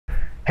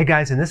Hey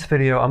guys, in this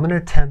video, I'm going to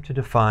attempt to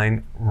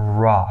define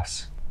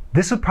ROS.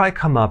 This would probably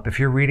come up if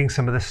you're reading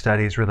some of the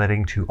studies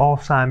relating to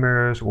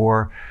Alzheimer's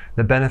or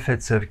the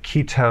benefits of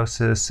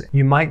ketosis.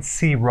 You might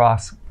see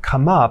ROS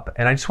come up,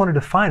 and I just want to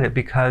define it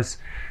because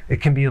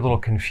it can be a little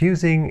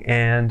confusing,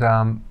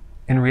 and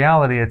in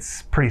reality,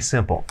 it's pretty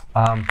simple.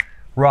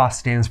 ROS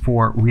stands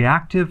for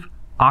Reactive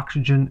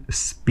Oxygen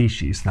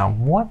Species. Now,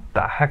 what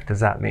the heck does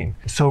that mean?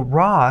 So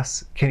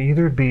ROS can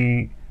either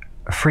be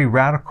a free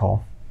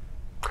radical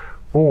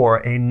or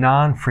a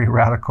non-free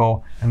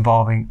radical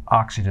involving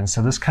oxygen.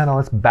 So this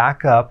let's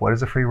back up. What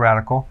is a free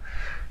radical?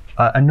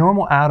 A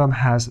normal atom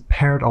has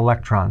paired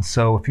electrons.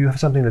 So if you have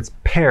something that's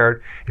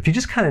paired, if you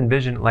just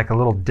envision it like a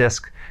little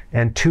disk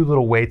and two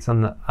little weights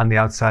on the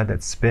outside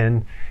that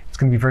spin, it's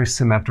going to be very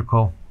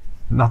symmetrical.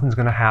 Nothing's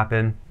going to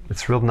happen.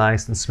 It's real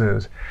nice and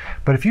smooth.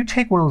 But if you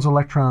take one of those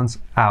electrons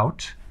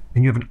out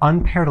and you have an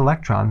unpaired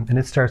electron and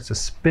it starts to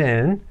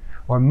spin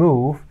or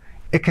move,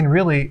 it can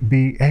really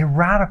be a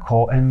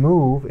radical and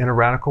move in a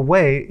radical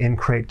way and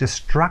create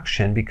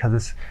destruction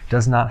because it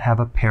does not have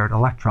a paired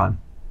electron.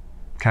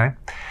 Okay?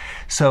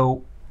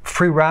 So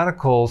free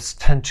radicals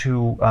tend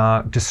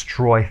to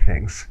destroy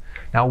things.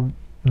 Now,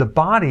 the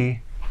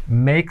body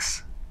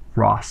makes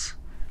ROS.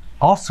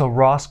 Also,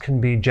 ROS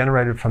can be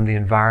generated from the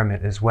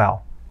environment as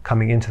well,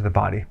 coming into the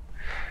body.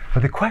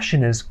 But the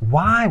question is,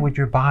 why would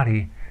your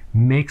body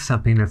make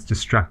something that's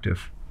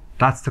destructive?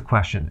 That's the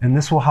question, and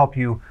this will help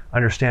you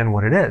understand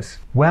what it is.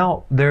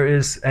 Well, there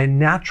is a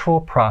natural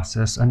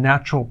process, a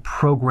natural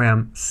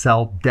program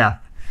cell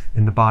death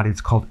in the body. It's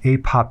called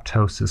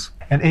apoptosis.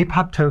 And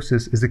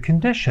apoptosis is a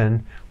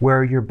condition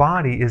where your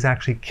body is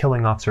actually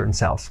killing off certain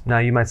cells. Now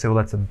you might say, well,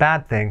 that's a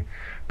bad thing,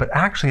 but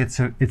actually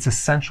it's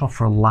essential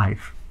for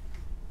life,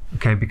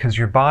 okay? Because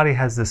your body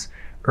has this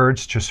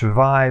urge to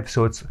survive,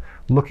 so it's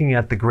looking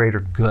at the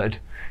greater good.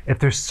 If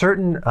there's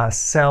certain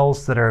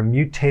cells that are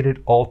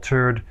mutated,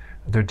 altered,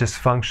 they're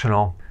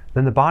dysfunctional,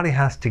 then the body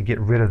has to get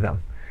rid of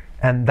them.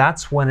 And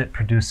that's when it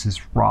produces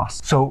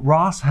ROS. So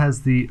ROS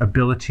has the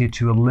ability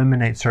to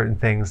eliminate certain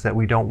things that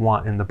we don't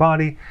want in the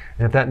body.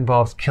 And if that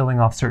involves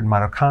killing off certain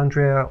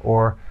mitochondria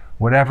or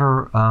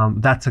whatever,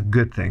 that's a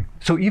good thing.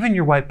 So even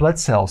your white blood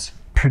cells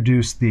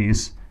produce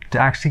these to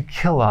actually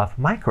kill off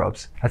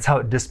microbes. That's how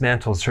it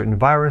dismantles certain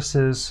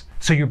viruses.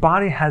 So your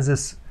body has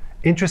this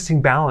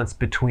interesting balance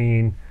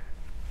between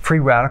free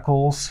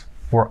radicals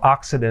or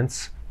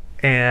oxidants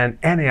and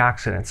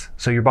antioxidants.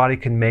 So your body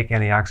can make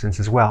antioxidants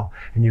as well,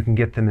 and you can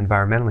get them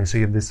environmentally. So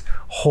you have this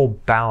whole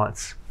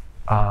balance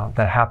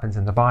that happens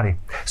in the body.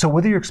 So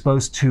whether you're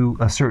exposed to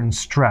a certain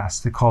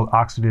stress, they call it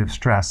oxidative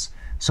stress.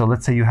 So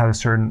let's say you have a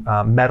certain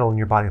metal in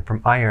your body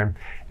from iron,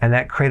 and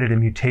that created a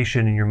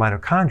mutation in your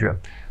mitochondria.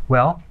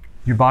 Well,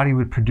 your body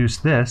would produce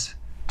this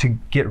to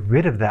get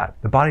rid of that.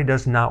 The body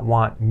does not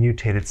want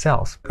mutated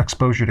cells.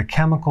 Exposure to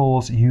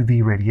chemicals,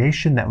 UV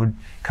radiation that would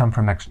come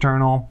from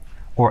external,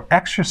 or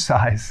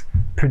exercise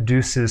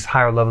produces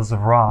higher levels of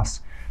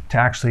ROS to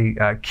actually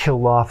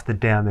kill off the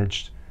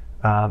damaged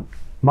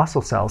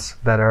muscle cells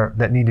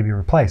that need to be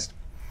replaced.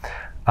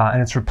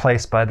 And it's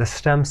replaced by the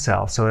stem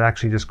cell, so it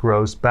actually just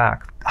grows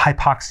back.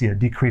 Hypoxia,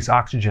 decreased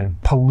oxygen,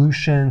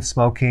 pollution,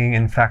 smoking,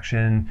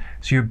 infection.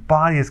 So your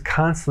body is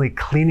constantly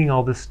cleaning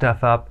all this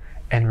stuff up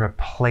and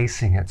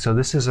replacing it. So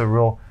this is a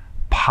real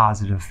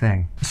positive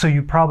thing. So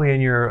you probably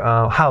in your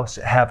house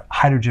have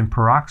hydrogen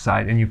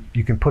peroxide, and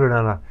you can put it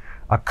on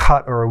a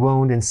cut or a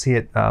wound and see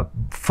it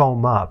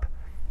foam up,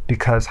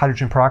 because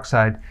hydrogen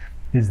peroxide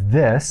is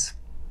this,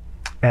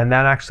 and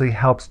that actually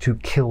helps to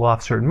kill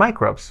off certain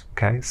microbes,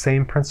 okay?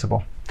 Same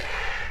principle.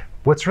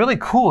 What's really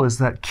cool is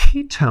that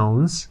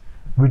ketones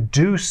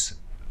reduce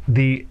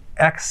the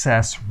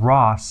excess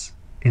ROS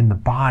in the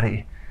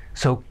body.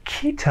 So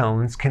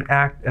ketones can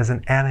act as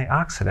an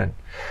antioxidant,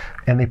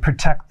 and they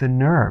protect the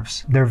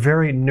nerves. They're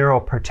very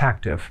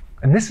neuroprotective.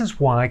 And this is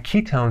why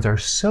ketones are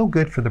so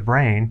good for the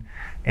brain,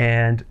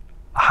 and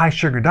high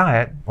sugar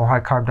diet or high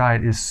carb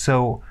diet is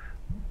so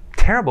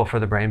terrible for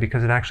the brain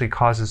because it actually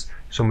causes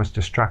so much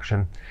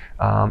destruction,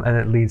 and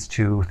it leads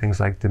to things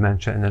like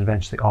dementia and then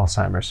eventually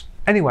Alzheimer's.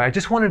 Anyway, I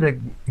just wanted to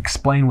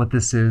explain what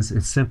this is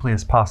as simply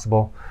as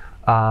possible.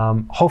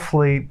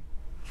 Hopefully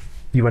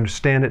you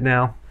understand it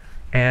now,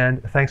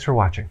 and thanks for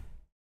watching.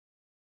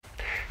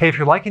 Hey, if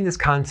you're liking this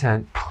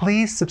content,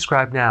 please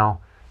subscribe now,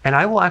 and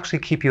I will actually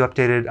keep you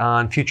updated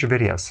on future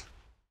videos.